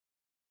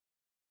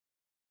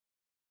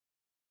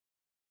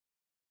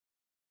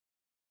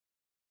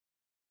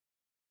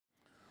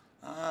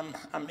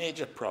A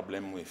major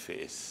problem we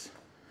face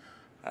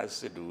has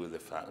to do with the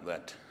fact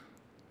that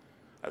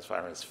as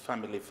far as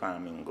family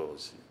farming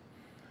goes,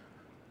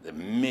 the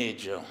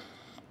major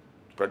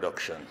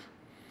production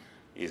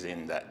is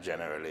in that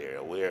general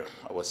area where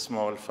our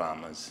small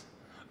farmers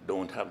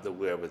don't have the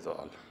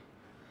wherewithal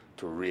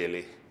to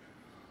really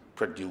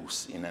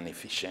produce in an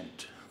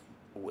efficient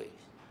way.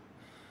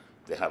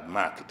 They have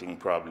marketing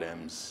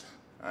problems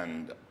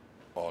and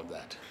all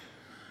that.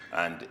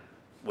 And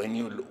when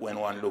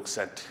one looks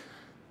at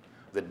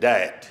the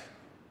diet,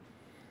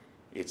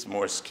 it's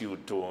more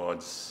skewed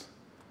towards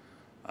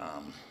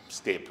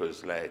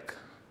staples like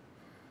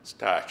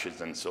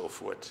starches and so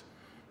forth.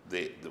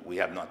 We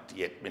have not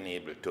yet been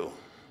able to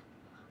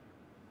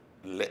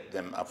let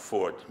them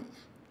afford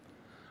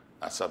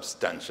a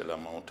substantial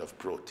amount of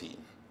protein.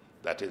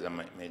 That is a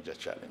major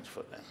challenge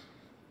for them.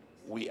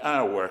 We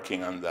are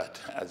working on that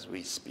as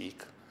we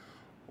speak.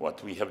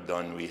 What we have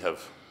done, we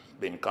have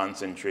been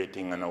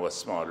concentrating on our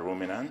small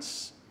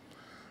ruminants.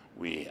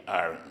 We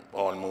are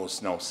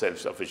almost now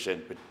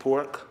self-sufficient with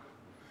pork,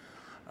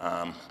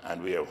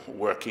 and we are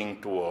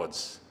working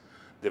towards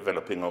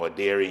developing our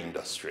dairy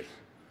industry.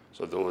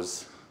 So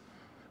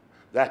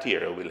that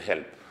area will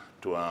help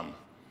to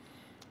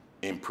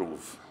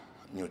improve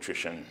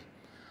nutrition.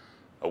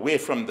 Away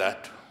from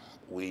that,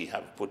 we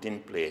have put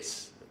in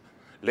place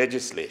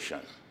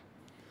legislation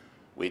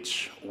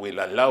which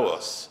will allow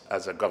us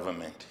as a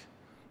government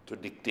to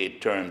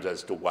dictate terms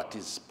as to what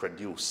is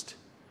produced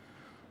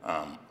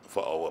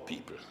for our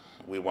people.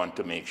 We want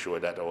to make sure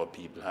that our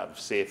people have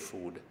safe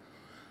food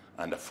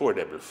and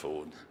affordable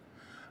food,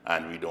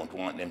 and we don't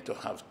want them to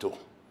have to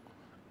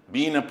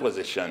be in a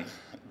position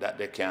that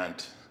they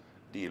can't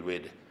deal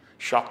with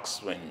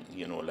shocks when,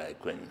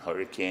 like when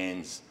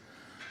hurricanes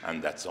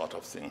and that sort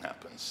of thing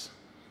happens.